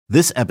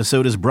This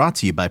episode is brought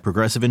to you by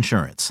Progressive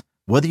Insurance.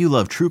 Whether you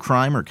love true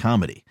crime or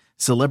comedy,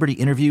 celebrity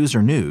interviews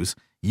or news,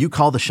 you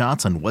call the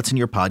shots on what's in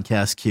your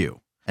podcast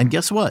queue. And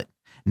guess what?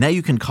 Now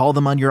you can call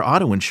them on your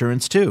auto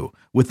insurance too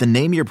with the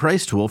Name Your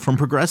Price tool from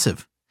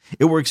Progressive.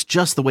 It works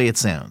just the way it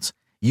sounds.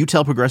 You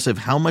tell Progressive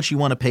how much you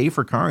want to pay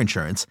for car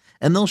insurance,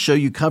 and they'll show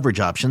you coverage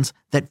options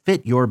that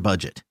fit your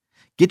budget.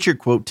 Get your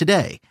quote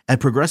today at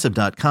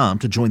Progressive.com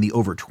to join the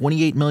over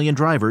 28 million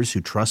drivers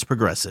who trust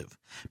Progressive.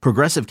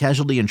 Progressive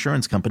Casualty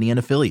Insurance Company and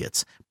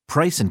Affiliates.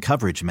 Price and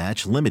coverage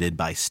match limited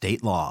by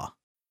state law.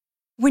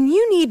 When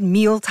you need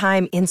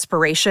mealtime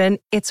inspiration,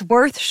 it's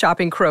worth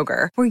shopping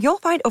Kroger, where you'll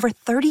find over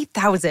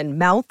 30,000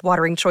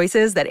 mouth-watering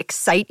choices that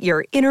excite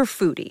your inner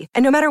foodie.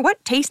 And no matter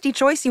what tasty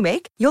choice you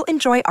make, you'll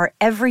enjoy our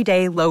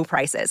everyday low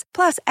prices,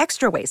 plus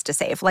extra ways to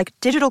save, like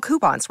digital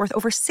coupons worth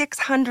over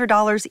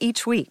 $600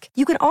 each week.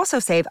 You can also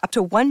save up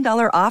to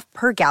 $1 off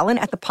per gallon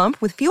at the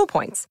pump with fuel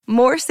points.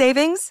 More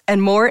savings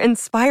and more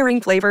inspiring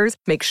flavors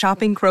make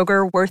shopping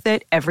Kroger worth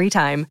it every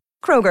time.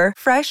 Kroger,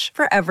 fresh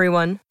for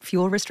everyone.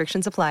 Fuel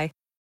restrictions apply.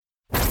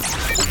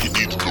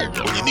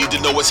 When you need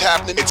to know what's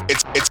happening,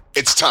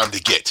 it's time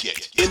to get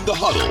in the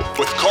huddle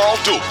with Carl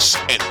Dukes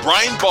and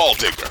Brian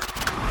Baldinger.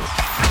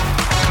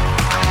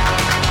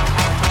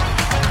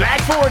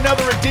 Back for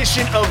another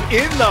edition of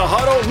In the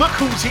Huddle. Look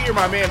who's here,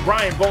 my man,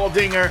 Brian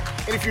Baldinger.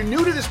 And if you're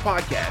new to this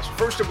podcast,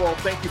 first of all,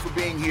 thank you for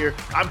being here.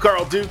 I'm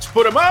Carl Dukes.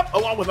 Put him up,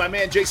 along with my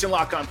man, Jason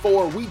Lock on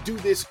 4. We do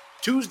this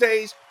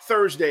Tuesdays,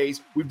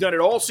 Thursdays. We've done it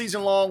all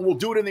season long. We'll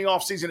do it in the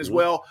offseason as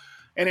well.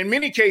 And in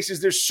many cases,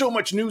 there's so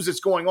much news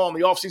that's going on. The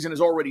offseason has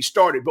already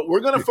started. But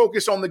we're going to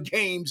focus on the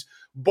games,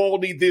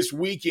 Baldy, this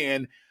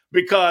weekend,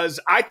 because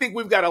I think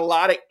we've got a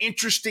lot of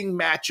interesting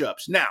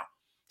matchups. Now,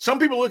 some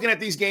people are looking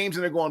at these games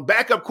and they're going,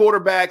 backup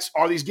quarterbacks,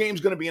 are these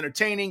games going to be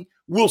entertaining?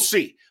 We'll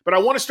see. But I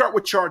want to start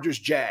with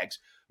Chargers-Jags.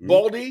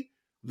 Baldy,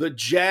 the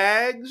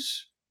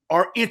Jags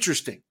are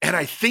interesting, and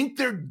I think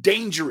they're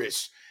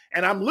dangerous.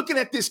 And I'm looking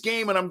at this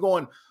game and I'm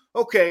going,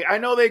 okay, I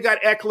know they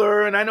got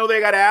Eckler and I know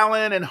they got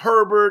Allen and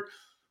Herbert,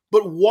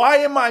 but why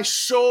am I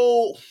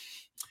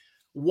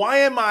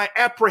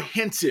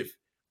apprehensive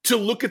to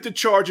look at the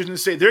Chargers and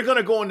say they're going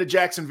to go into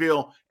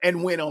Jacksonville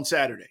and win on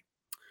Saturday?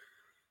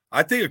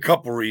 I think a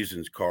couple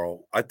reasons,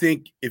 Carl. I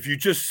think if you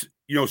just,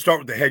 start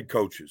with the head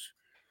coaches.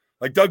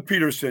 Like Doug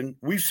Peterson,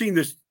 we've seen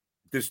this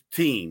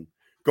team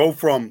go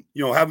from,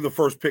 having the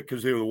first pick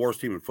because they were the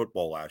worst team in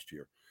football last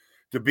year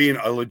to being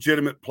a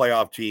legitimate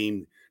playoff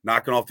team,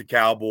 knocking off the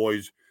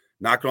Cowboys,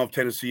 knocking off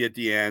Tennessee at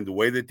the end, the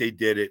way that they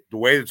did it, the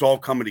way it's all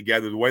coming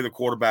together, the way the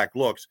quarterback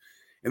looks.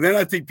 And then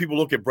I think people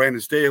look at Brandon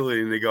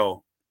Staley and they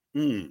go,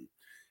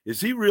 is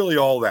he really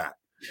all that?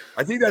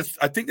 I think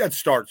that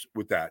starts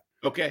with that.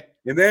 Okay.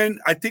 And then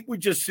I think we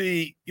just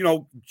see,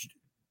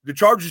 the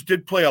Chargers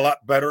did play a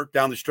lot better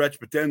down the stretch,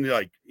 but then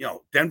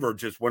Denver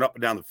just went up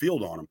and down the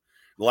field on them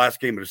the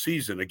last game of the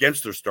season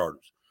against their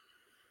starters.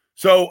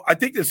 So I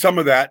think there's some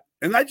of that.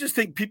 And I just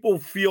think people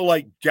feel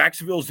like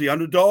Jacksonville's the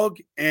underdog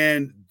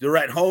and they're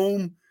at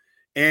home.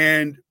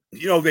 And,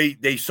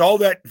 they saw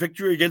that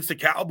victory against the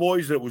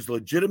Cowboys. That was a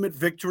legitimate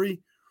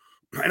victory.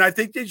 And I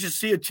think they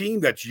just see a team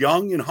that's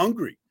young and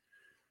hungry.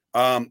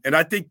 And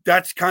I think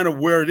that's kind of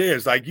where it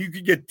is. Like you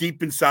could get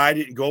deep inside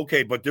it and go,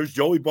 okay, but there's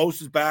Joey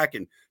Bosa's back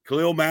and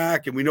Khalil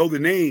Mack, and we know the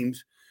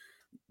names.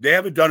 They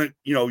haven't done it,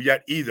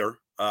 yet either.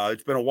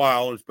 It's been a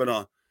while. It's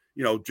been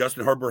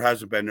Justin Herbert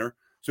hasn't been there.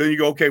 So then you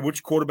go, okay,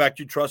 which quarterback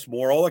do you trust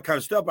more? All that kind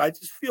of stuff. I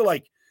just feel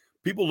like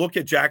people look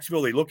at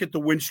Jacksonville, they look at the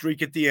win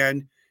streak at the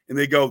end, and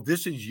they go,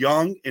 this is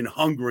young and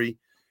hungry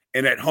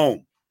and at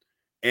home.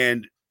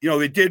 And,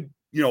 they did,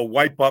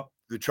 wipe up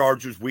the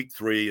Chargers week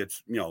 3.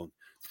 It's,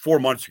 4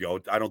 months ago.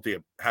 I don't think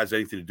it has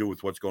anything to do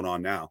with what's going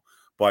on now.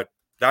 But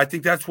I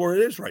think that's where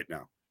it is right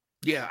now.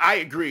 Yeah, I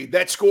agree.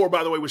 That score,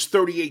 by the way, was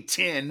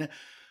 38-10,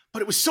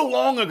 but it was so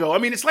long ago. I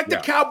mean, it's like the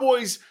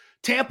Cowboys –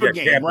 Tampa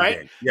game,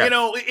 right? Yeah.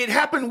 It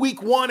happened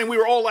week 1 and we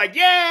were all like,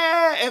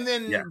 yeah. And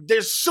then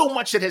there's so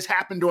much that has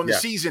happened during the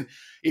season.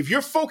 If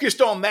you're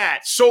focused on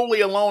that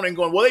solely alone and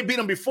going, well, they beat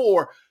them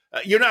before,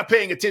 you're not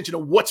paying attention to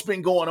what's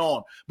been going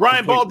on.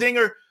 Brian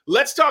Baldinger,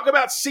 let's talk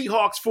about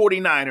Seahawks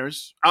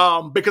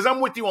 49ers because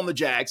I'm with you on the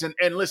Jags.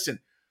 And listen,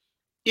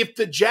 if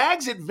the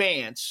Jags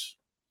advance,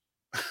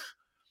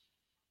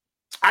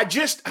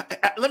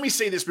 let me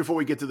say this before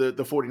we get to the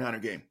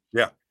 49er game.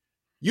 Yeah.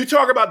 You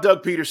talk about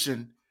Doug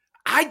Peterson.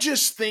 I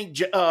just think,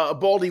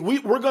 Baldy,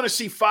 we're going to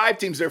see 5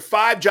 teams. There are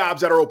 5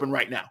 jobs that are open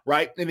right now,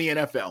 right, in the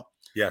NFL.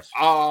 Yes.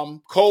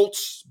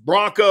 Colts,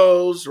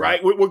 Broncos, right?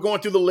 We're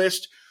going through the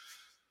list.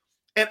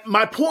 And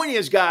my point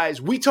is,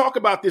 guys, we talk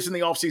about this in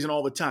the offseason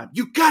all the time.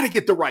 You got to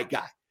get the right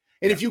guy.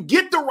 And if you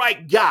get the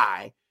right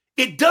guy,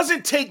 it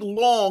doesn't take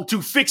long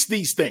to fix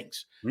these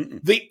things.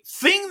 The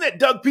thing that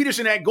Doug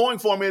Peterson had going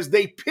for him is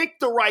they picked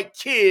the right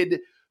kid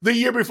the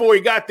year before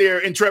he got there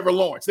in Trevor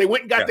Lawrence. They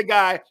went and got the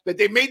guy that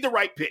they made the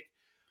right pick.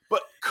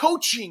 But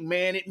coaching,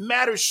 man, it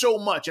matters so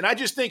much. And I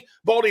just think,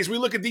 Baldy, as we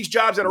look at these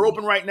jobs that are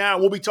open right now,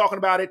 and we'll be talking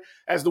about it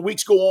as the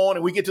weeks go on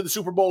and we get to the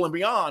Super Bowl and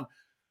beyond,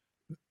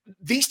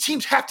 these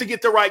teams have to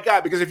get the right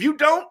guy, because if you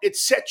don't, it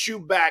sets you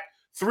back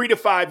 3 to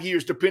 5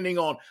 years, depending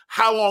on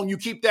how long you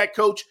keep that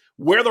coach,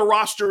 where the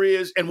roster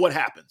is, and what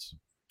happens.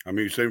 I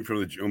mean, same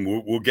from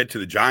we'll get to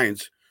the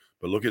Giants,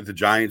 but look at the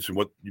Giants and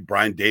what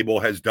Brian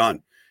Daboll has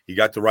done. He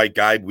got the right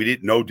guy. We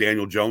didn't know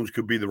Daniel Jones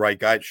could be the right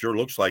guy. It sure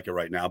looks like it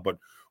right now, but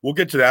we'll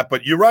get to that.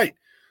 But you're right.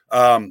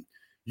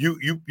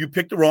 You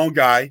picked the wrong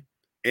guy,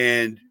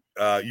 and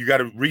you got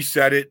to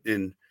reset it.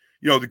 And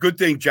the good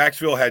thing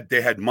Jacksonville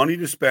had money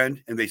to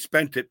spend, and they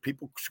spent it.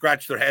 People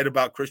scratched their head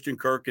about Christian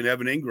Kirk and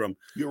Evan Ingram.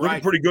 You're looking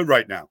right. pretty good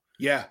right now.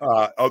 Yeah.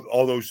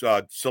 All those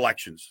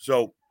selections.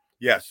 So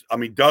yes, I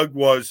mean Doug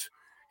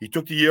he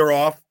took the year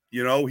off.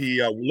 He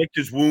licked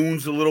his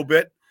wounds a little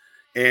bit,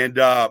 and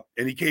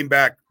he came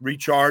back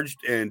recharged,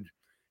 and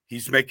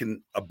he's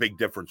making a big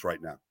difference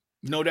right now.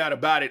 No doubt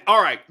about it. All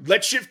right,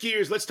 let's shift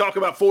gears. Let's talk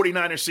about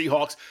 49ers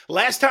Seahawks.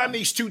 Last time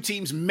these two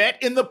teams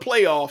met in the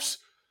playoffs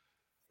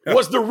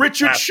was the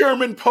Richard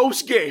Sherman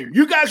post game.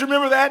 You guys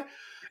remember that?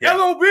 Yeah.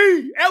 LOB.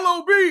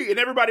 And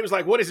everybody was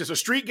like, what is this, a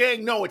street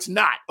gang? No, it's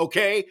not,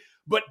 okay?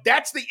 But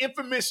that's the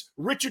infamous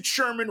Richard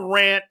Sherman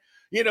rant.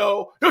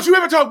 Don't you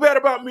ever talk bad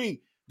about me.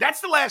 That's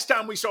the last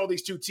time we saw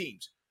these two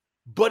teams.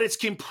 But it's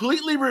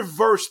completely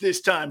reversed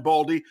this time,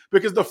 Baldy,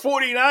 because the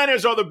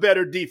 49ers are the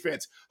better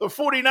defense. The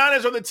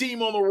 49ers are the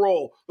team on the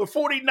roll. The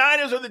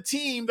 49ers are the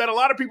team that a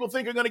lot of people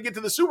think are going to get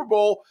to the Super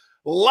Bowl,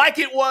 like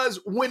it was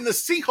when the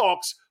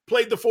Seahawks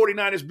played the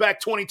 49ers back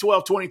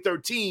 2012,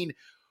 2013.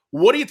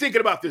 What are you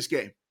thinking about this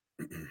game?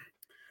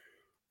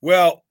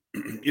 Well,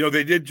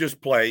 they did just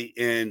play,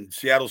 and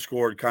Seattle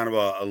scored kind of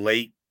a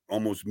late,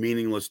 almost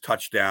meaningless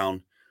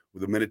touchdown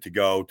with a minute to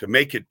go to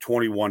make it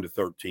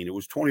 21-13. It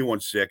was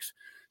 21-6.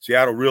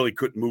 Seattle really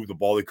couldn't move the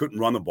ball. They couldn't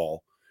run the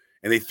ball.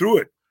 And they threw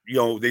it.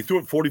 They threw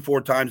it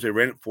 44 times. They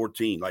ran it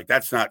 14. Like,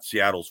 that's not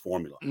Seattle's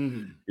formula.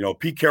 Mm-hmm.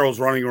 Pete Carroll's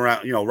running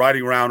around,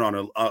 riding around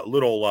on a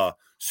little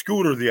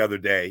scooter the other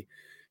day,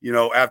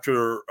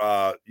 after,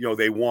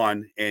 they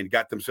won and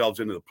got themselves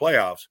into the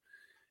playoffs.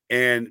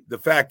 And the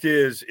fact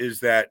is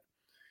that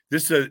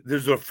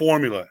there's a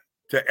formula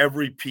to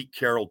every Pete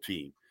Carroll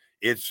team.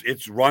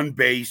 It's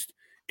run-based.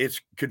 It's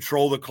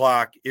control the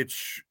clock.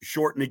 It's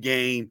shorten the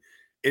game.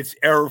 It's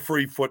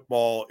error-free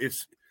football.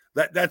 It's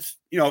that's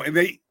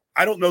and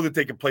I don't know that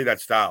they can play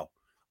that style,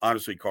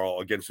 honestly, Carl,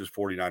 against this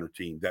 49er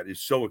team that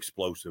is so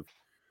explosive.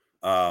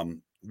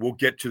 We'll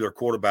get to their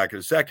quarterback in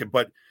a second,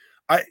 but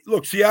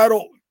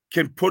Seattle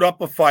can put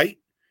up a fight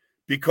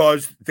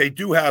because they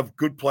do have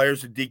good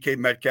players in DK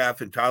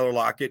Metcalf and Tyler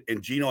Lockett,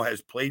 and Geno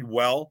has played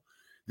well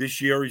this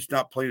year. He's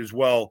not played as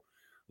well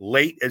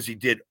late as he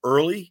did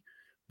early,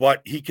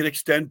 but he can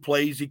extend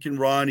plays. He can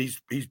run. He's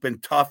been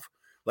tough.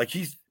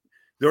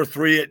 They're a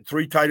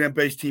three tight end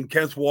based team.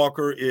 Kenneth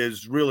Walker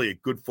is really a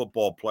good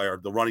football player,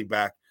 the running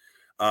back.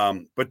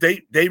 But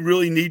they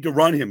really need to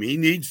run him. He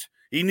needs.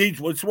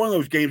 It's one of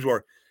those games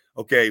where,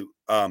 can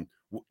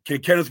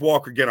Kenneth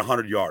Walker get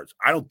 100 yards?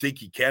 I don't think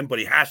he can, but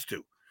he has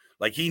to.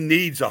 He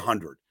needs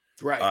 100.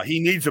 Right. He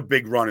needs a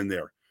big run in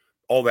there.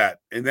 All that,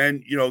 and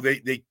then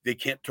they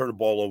can't turn the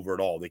ball over at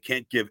all. They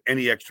can't give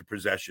any extra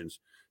possessions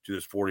to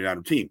this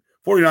 49er team.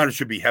 49ers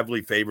should be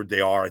heavily favored.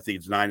 They are. I think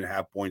it's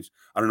 9.5 points.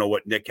 I don't know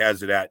what Nick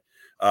has it at.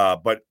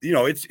 But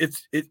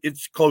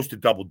it's close to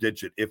double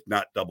digit, if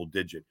not double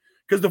digit,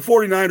 because the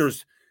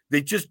 49ers,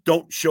 they just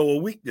don't show a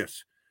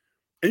weakness.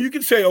 And you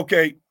can say,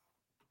 okay,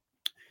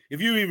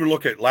 if you even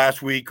look at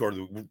last week or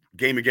the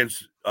game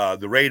against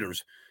the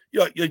Raiders,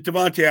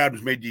 Devontae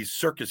Adams made these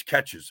circus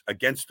catches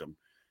against them.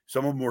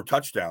 Some of them were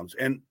touchdowns.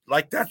 And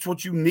that's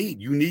what you need.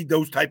 You need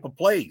those type of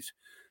plays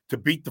to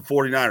beat the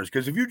 49ers.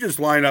 Because if you just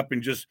line up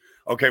and just,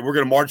 we're going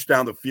to march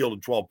down the field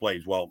in 12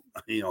 plays. Well,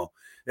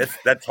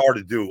 that's hard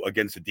to do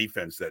against a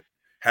defense that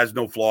has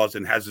no flaws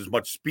and has as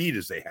much speed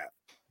as they have.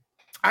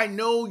 I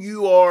know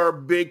you are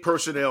a big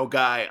personnel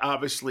guy,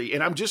 obviously,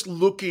 and I'm just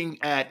looking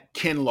at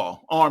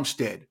Kinlaw,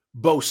 Armstead,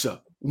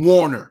 Bosa,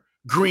 Warner,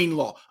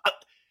 Greenlaw.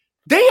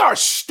 They are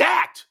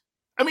stacked.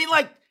 I mean,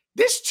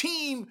 this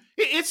team,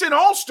 it's an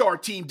all-star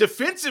team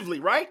defensively,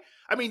 right?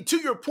 I mean, to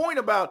your point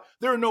about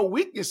there are no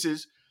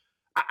weaknesses,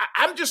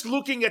 I'm just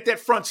looking at that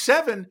front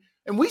seven.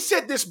 And we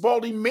said this,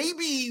 Baldy,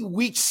 maybe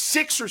week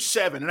 6 or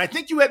 7. And I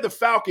think you had the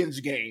Falcons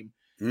game.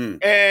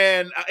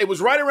 And it was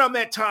right around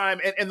that time.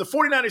 And the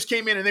 49ers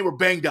came in and they were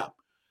banged up.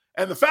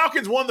 And the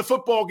Falcons won the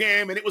football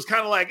game. And it was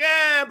kind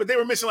of but they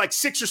were missing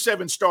 6 or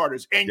 7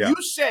 starters. And you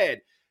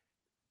said,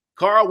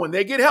 Carl, when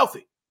they get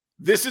healthy,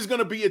 this is going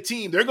to be a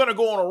team. They're going to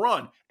go on a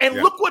run. And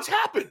look what's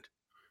happened.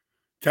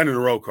 10 in a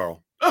row,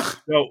 Carl.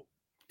 So,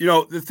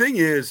 the thing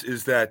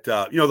is that,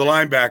 the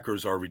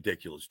linebackers are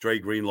ridiculous. Dre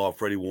Greenlaw,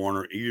 Freddie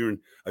Warner, even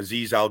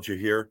Azeez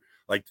Al-Jahir.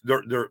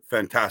 They're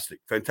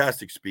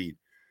fantastic speed.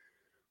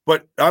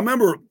 But I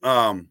remember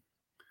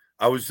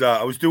I was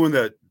doing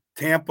the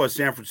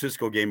Tampa-San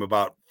Francisco game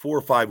about 4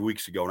 or 5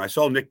 weeks ago, and I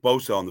saw Nick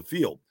Bosa on the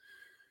field.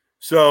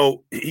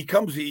 So he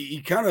comes,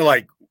 he kind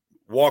of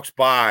walks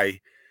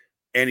by,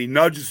 and he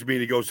nudges me,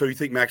 and he goes, "So you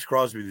think Max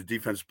Crosby is the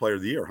defensive player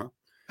of the year, huh?"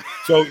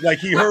 So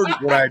he heard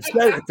what I had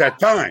said at that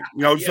time.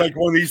 It's like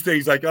one of these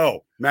things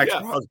oh, Max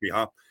Crosby,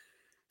 huh?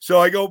 So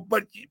I go,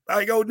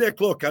 Nick,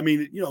 look, I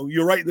mean,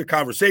 you're right in the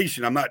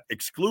conversation. I'm not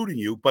excluding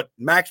you, but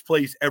Max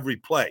plays every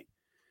play.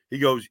 He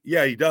goes,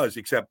 yeah, he does,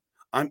 except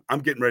I'm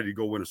getting ready to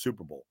go win a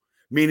Super Bowl.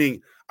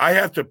 Meaning I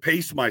have to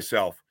pace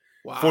myself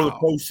for the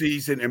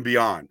postseason and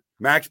beyond.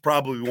 Max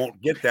probably won't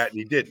get that, and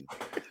he didn't.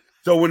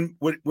 So when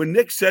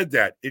Nick said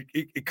that,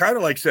 it kind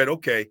of like said,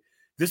 okay,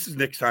 this is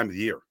Nick's time of the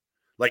year.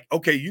 Like,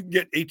 okay, you can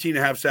get 18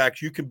 and a half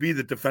sacks. You can be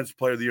the defensive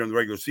player of the year in the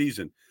regular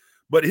season.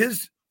 But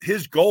his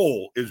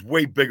goal is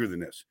way bigger than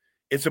this.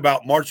 It's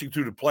about marching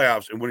through the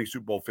playoffs and winning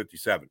Super Bowl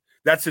 57.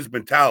 That's his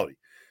mentality.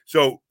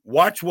 So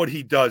watch what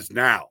he does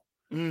now.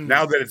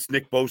 Now that it's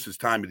Nick Bosa's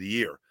time of the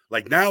year.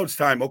 Like now it's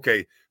time,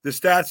 okay, the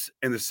stats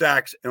and the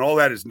sacks and all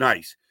that is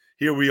nice.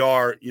 Here we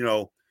are,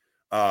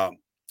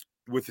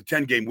 with the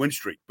 10-game win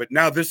streak. But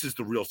now this is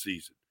the real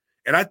season.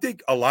 And I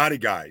think a lot of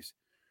guys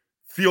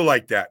feel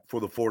like that for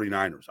the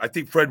 49ers. I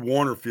think Fred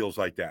Warner feels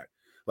like that.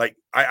 Like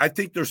I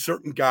think there's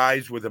certain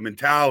guys with a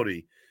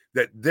mentality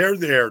that they're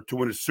there to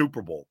win a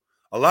Super Bowl.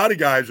 A lot of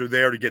guys are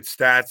there to get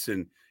stats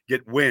and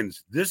get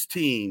wins. This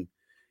team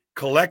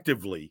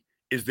collectively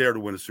is there to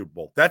win a Super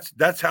Bowl.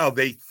 That's how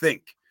they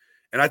think.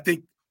 And I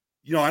think,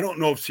 I don't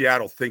know if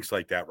Seattle thinks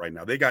like that right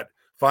now. They got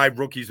 5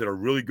 rookies that are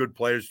really good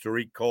players.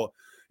 Tariq Cole,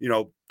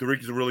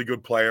 Tariq is a really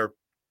good player.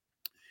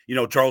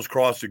 Charles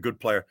Cross is a good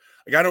player.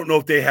 Like, I don't know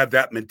if they have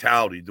that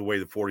mentality the way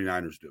the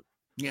 49ers do.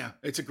 Yeah,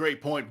 it's a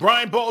great point.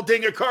 Brian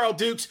Baldinger, Carl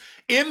Dukes,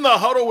 in the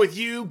huddle with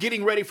you,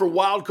 getting ready for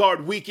Wild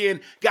Card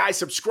Weekend. Guys,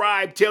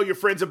 subscribe, tell your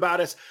friends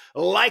about us,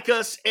 like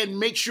us, and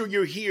make sure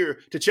you're here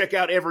to check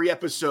out every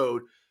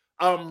episode.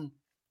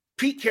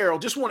 Pete Carroll,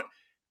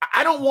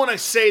 I don't want to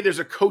say there's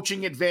a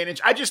coaching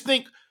advantage. I just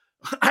think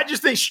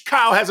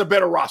Kyle has a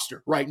better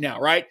roster right now,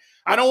 right?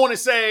 I don't want to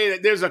say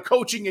that there's a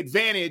coaching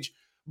advantage,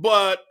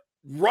 but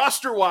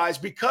roster-wise,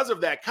 because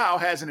of that, Kyle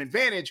has an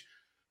advantage.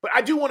 But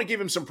I do want to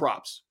give him some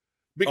props.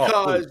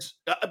 Because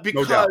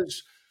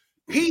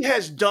he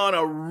has done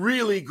a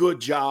really good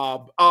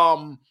job.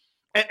 And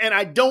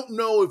I don't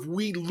know if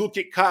we look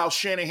at Kyle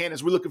Shanahan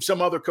as we look at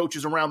some other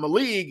coaches around the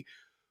league,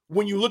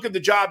 when you look at the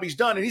job he's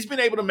done, and he's been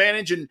able to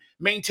manage and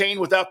maintain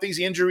without these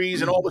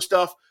injuries and all the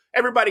stuff.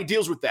 Everybody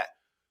deals with that.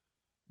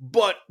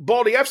 But,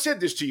 Baldy, I've said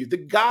this to you. The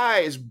guy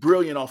is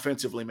brilliant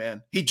offensively,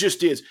 man. He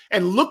just is.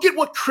 And look at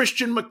what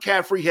Christian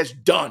McCaffrey has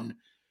done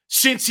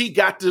since he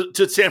got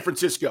to San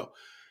Francisco.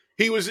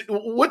 He was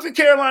with the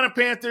Carolina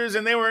Panthers,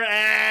 and they were,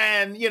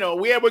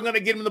 we're going to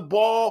get him the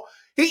ball.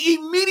 He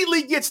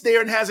immediately gets there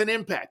and has an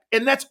impact.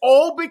 And that's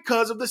all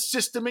because of the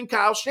system in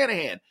Kyle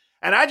Shanahan.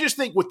 And I just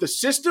think with the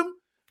system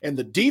and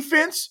the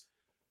defense,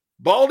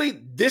 Baldy,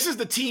 this is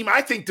the team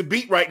I think to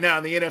beat right now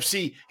in the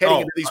NFC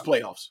heading into these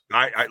playoffs.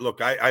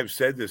 I've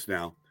said this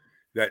now,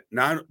 that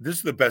now this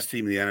is the best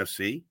team in the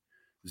NFC.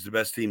 This is the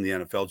best team in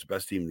the NFL. It's the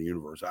best team in the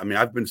universe. I mean,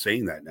 I've been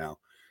saying that now.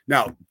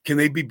 Now, can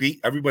they be beat?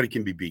 Everybody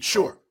can be beat.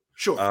 Sure.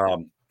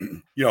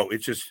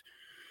 It's just,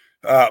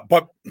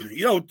 but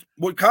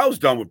what Kyle's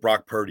done with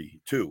Brock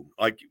Purdy too.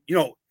 Like,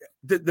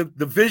 the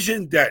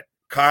vision that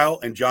Kyle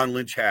and John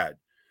Lynch had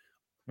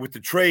with the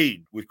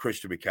trade with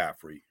Christian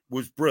McCaffrey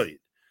was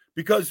brilliant,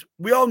 because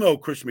we all know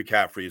Christian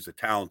McCaffrey is a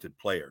talented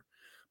player,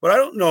 but I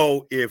don't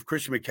know if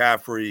Christian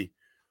McCaffrey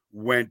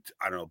went,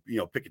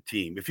 pick a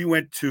team. If he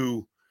went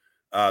to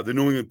the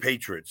New England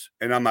Patriots,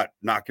 and I'm not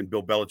knocking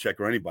Bill Belichick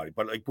or anybody,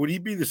 but like, would he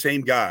be the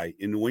same guy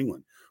in New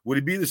England? Would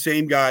he be the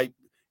same guy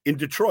in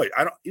Detroit?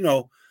 I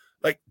don't,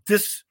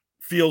 this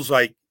feels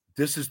like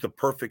this is the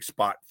perfect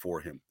spot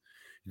for him.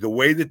 The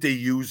way that they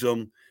use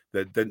him,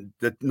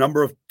 the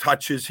number of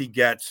touches he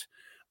gets,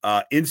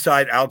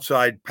 inside,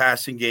 outside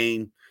passing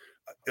game,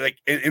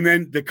 and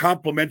then the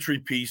complementary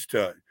piece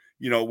to,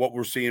 what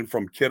we're seeing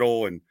from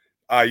Kittle and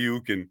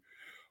Ayuk and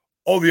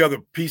all the other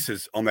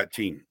pieces on that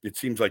team. It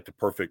seems like the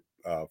perfect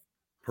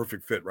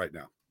fit right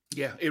now.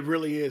 Yeah, it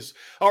really is.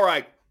 All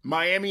right.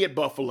 Miami at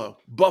Buffalo.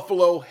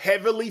 Buffalo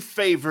heavily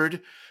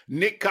favored.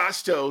 Nick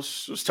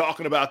Costos was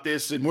talking about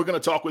this, and we're going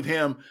to talk with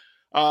him.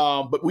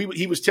 But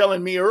he was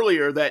telling me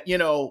earlier that,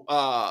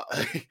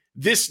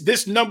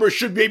 this number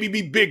should maybe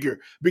be bigger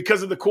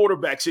because of the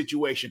quarterback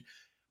situation.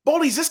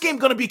 Baldy, is this game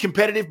going to be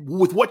competitive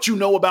with what you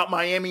know about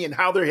Miami and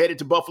how they're headed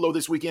to Buffalo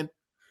this weekend?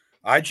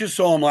 I just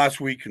saw them last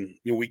week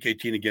in week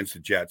 18 against the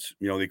Jets.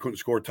 They couldn't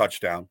score a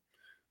touchdown.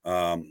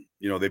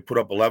 They put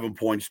up 11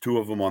 points, 2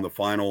 of them on the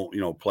final,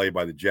 play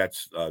by the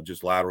Jets,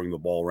 just laddering the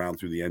ball around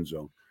through the end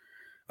zone.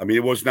 I mean,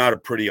 it was not a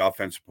pretty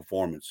offensive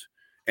performance.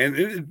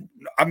 And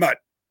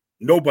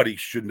nobody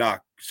should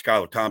knock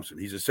Skylar Thompson.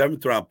 He's a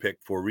 7th-round pick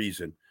for a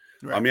reason.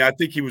 Right. I mean, I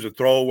think he was a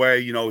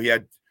throwaway. He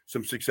had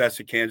some success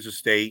at Kansas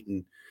State,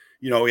 and,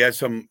 he has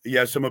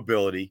some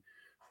ability.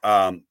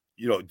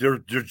 They're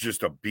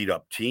just a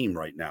beat-up team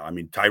right now. I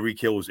mean, Tyreek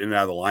Hill was in and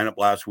out of the lineup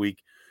last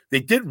week. They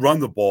did run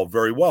the ball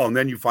very well, and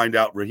then you find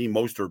out Raheem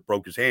Mostert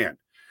broke his hand.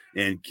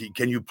 And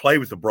can you play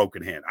with a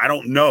broken hand? I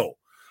don't know.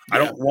 Yeah. I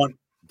don't want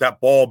that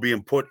ball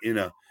being put in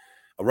a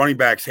running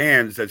back's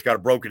hands that's got a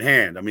broken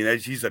hand. I mean,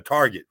 he's a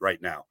target right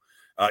now.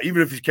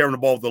 Even if he's carrying the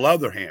ball with the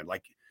other hand,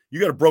 like, you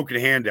got a broken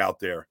hand out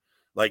there,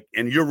 like,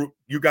 and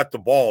you got the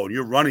ball and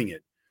you're running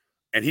it.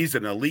 and he's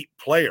an elite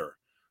player,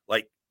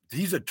 like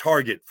he's a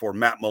target for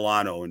Matt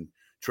Milano and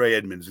Trey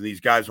Edmonds and these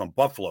guys on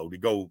Buffalo to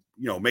go,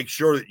 make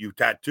sure that you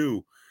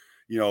tattoo,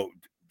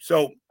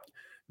 so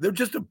they're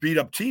just a beat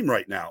up team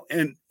right now.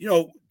 And,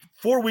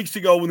 4 weeks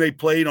ago when they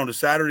played on a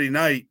Saturday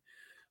night,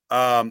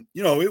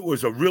 it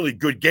was a really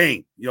good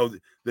game.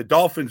 The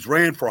Dolphins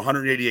ran for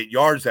 188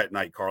 yards that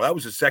night, Carl. That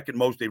was the second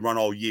most they run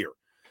all year.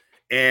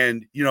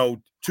 And,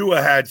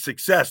 Tua had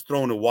success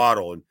throwing to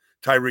Waddle and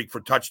Tyreek for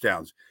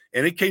touchdowns.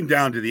 And it came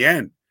down to the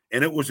end.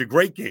 And it was a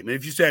great game. And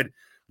if you said,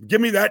 give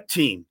me that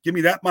team, give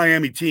me that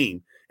Miami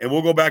team, and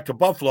we'll go back to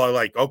Buffalo,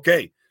 like,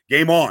 okay,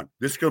 game on.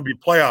 This is going to be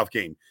a playoff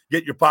game.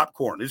 Get your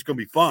popcorn. This is going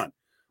to be fun.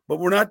 But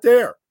we're not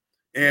there.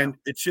 And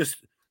it's just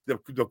the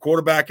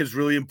quarterback is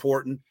really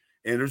important.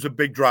 And there's a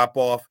big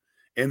drop-off.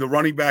 And the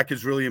running back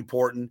is really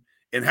important.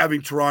 And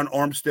having Teron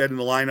Armstead in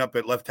the lineup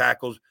at left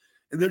tackles,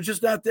 and they're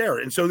just not there.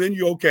 And so then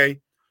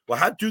well,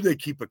 how do they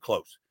keep it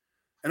close?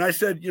 And I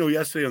said,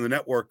 yesterday on the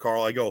network,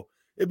 Carl, I go,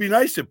 it'd be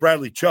nice if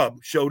Bradley Chubb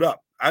showed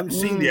up. I haven't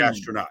seen the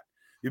astronaut.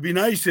 It'd be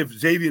nice if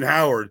Xavier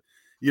Howard,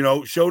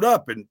 showed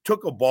up and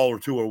took a ball or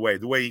two away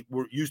the way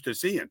we're used to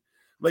seeing.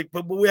 But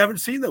we haven't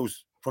seen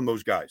those from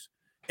those guys.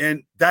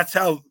 And that's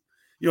how,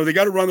 they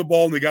got to run the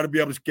ball and they got to be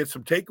able to get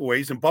some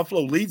takeaways. And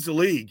Buffalo leads the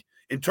league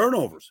in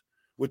turnovers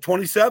with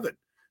 27.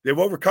 They've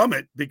overcome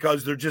it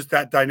because they're just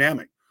that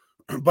dynamic.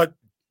 But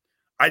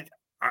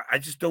I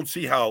just don't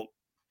see how –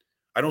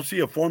 I don't see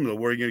a formula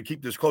where you're going to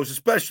keep this close,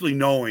 especially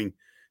knowing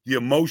the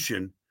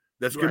emotion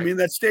that's going to be in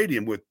that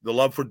stadium with the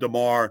love for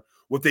DeMar,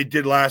 what they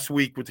did last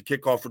week with the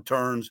kickoff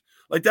returns.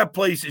 Like that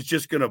place is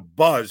just going to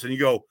buzz. And you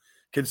go,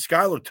 can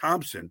Skylar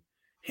Thompson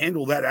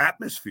handle that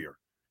atmosphere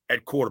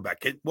at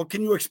quarterback? What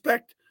can you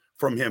expect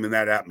from him in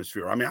that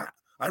atmosphere? I mean,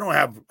 I don't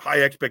have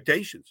high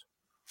expectations.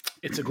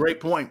 It's a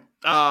great point.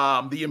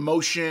 The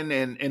emotion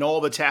and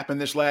all that's happened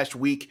this last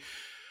week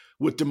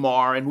with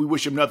DeMar, and we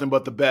wish him nothing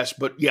but the best.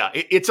 But, yeah,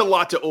 it's a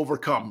lot to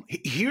overcome.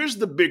 Here's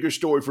the bigger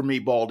story for me,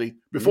 Baldy,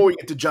 before we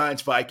get to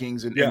Giants,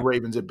 Vikings, and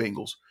Ravens and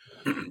Bengals.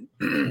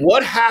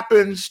 What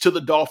happens to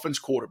the Dolphins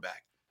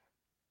quarterback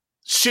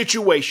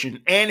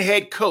situation and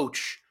head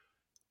coach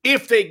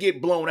if they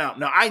get blown out?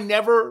 Now, I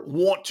never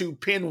want to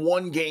pin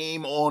one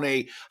game on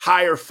a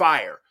hire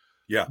fire.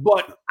 Yeah.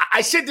 But I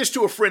said this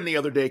to a friend the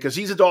other day because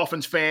he's a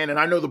Dolphins fan, and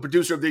I know the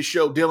producer of this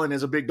show, Dylan,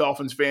 is a big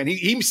Dolphins fan.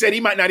 He said he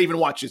might not even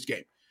watch this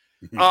game.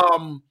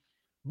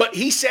 But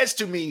he says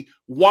to me,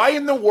 why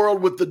in the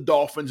world would the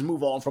Dolphins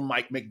move on from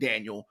Mike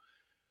McDaniel?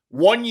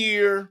 1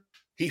 year,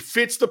 he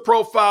fits the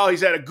profile.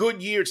 He's had a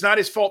good year. It's not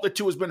his fault that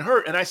Tua's been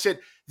hurt. And I said,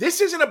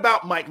 this isn't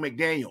about Mike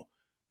McDaniel.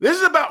 This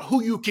is about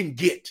who you can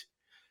get.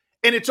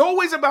 And it's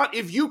always about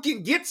if you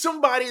can get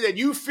somebody that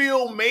you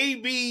feel may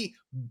be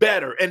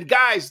better. And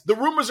guys, the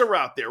rumors are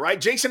out there, right?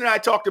 Jason and I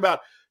talked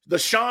about the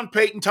Sean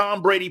Payton,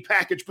 Tom Brady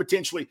package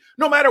potentially,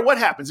 no matter what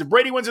happens. If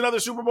Brady wins another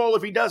Super Bowl,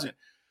 if he doesn't,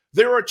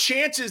 there are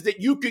chances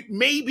that you could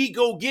maybe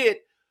go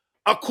get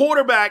a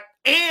quarterback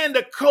and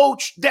a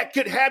coach that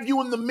could have you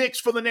in the mix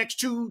for the next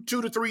two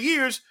to 3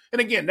 years. And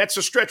again, that's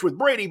a stretch with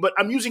Brady, but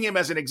I'm using him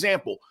as an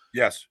example.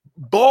 Yes.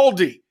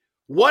 Baldy,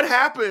 what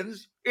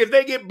happens if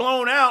they get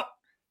blown out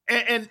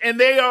and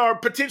they are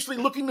potentially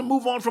looking to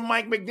move on from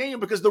Mike McDaniel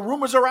because the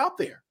rumors are out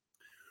there?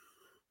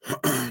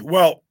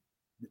 Well,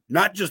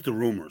 not just the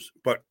rumors,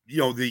 but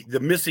the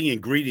missing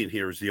ingredient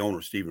here is the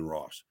owner, Stephen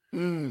Ross.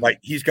 Like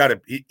he's got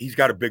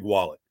a big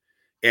wallet,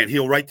 and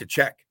he'll write the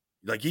check.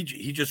 Like he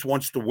just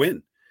wants to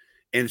win,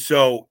 and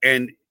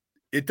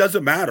it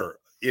doesn't matter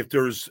if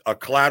there's a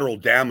collateral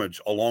damage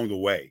along the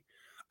way.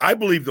 I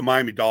believe the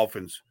Miami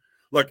Dolphins.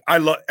 Look, I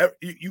love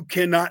you.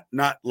 Cannot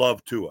not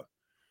love Tua.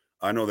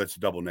 I know that's a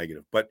double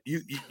negative, but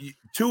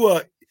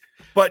Tua.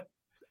 But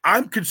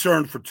I'm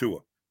concerned for Tua.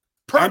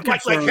 Like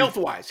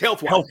health-wise.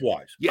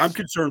 Yes. I'm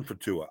concerned for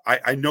Tua.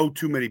 I know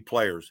too many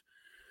players.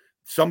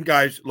 Some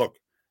guys, look,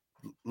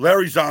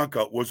 Larry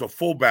Zonka was a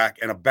fullback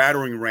and a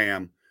battering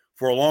ram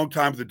for a long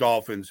time with the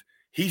Dolphins.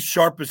 He's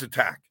sharp as a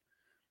tack.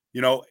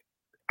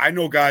 I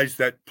know guys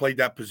that played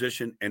that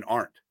position and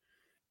aren't.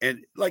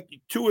 And like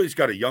Tua's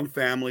got a young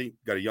family,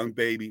 got a young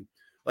baby.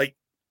 Like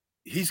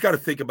he's got to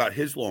think about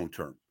his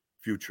long-term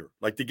future.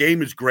 Like the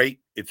game is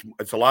great.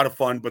 It's a lot of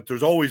fun, but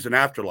there's always an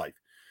afterlife.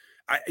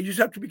 You just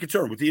have to be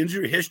concerned with the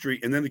injury history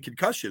and then the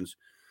concussions.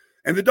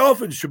 And the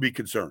Dolphins should be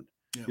concerned.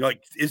 Yeah.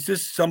 Is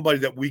this somebody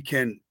that we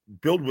can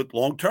build with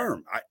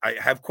long-term? I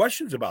have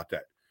questions about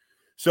that.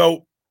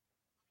 So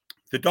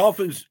the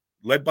Dolphins,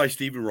 led by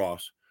Stephen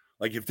Ross,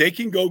 like if they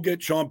can go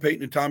get Sean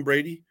Payton and Tom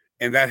Brady,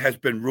 and that has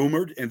been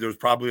rumored, and there's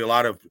probably a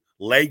lot of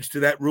legs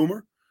to that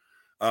rumor.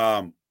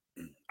 I'm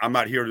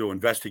not here to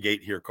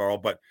investigate here, Carl,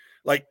 but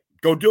like,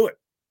 go do it.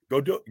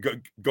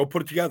 Go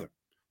put it together,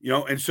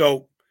 And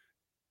so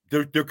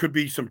there could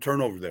be some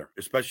turnover there,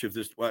 especially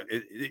if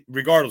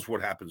regardless of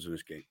what happens in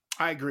this game.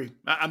 I agree.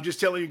 I'm just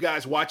telling you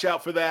guys, watch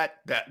out for that.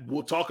 That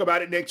we'll talk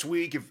about it next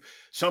week if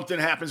something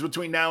happens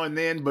between now and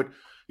then. But,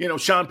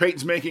 Sean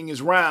Payton's making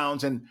his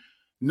rounds, and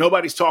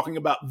nobody's talking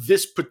about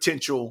this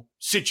potential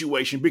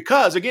situation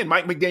because, again,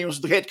 Mike McDaniel's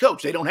the head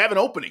coach. They don't have an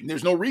opening.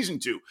 There's no reason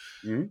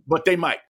to, but they might.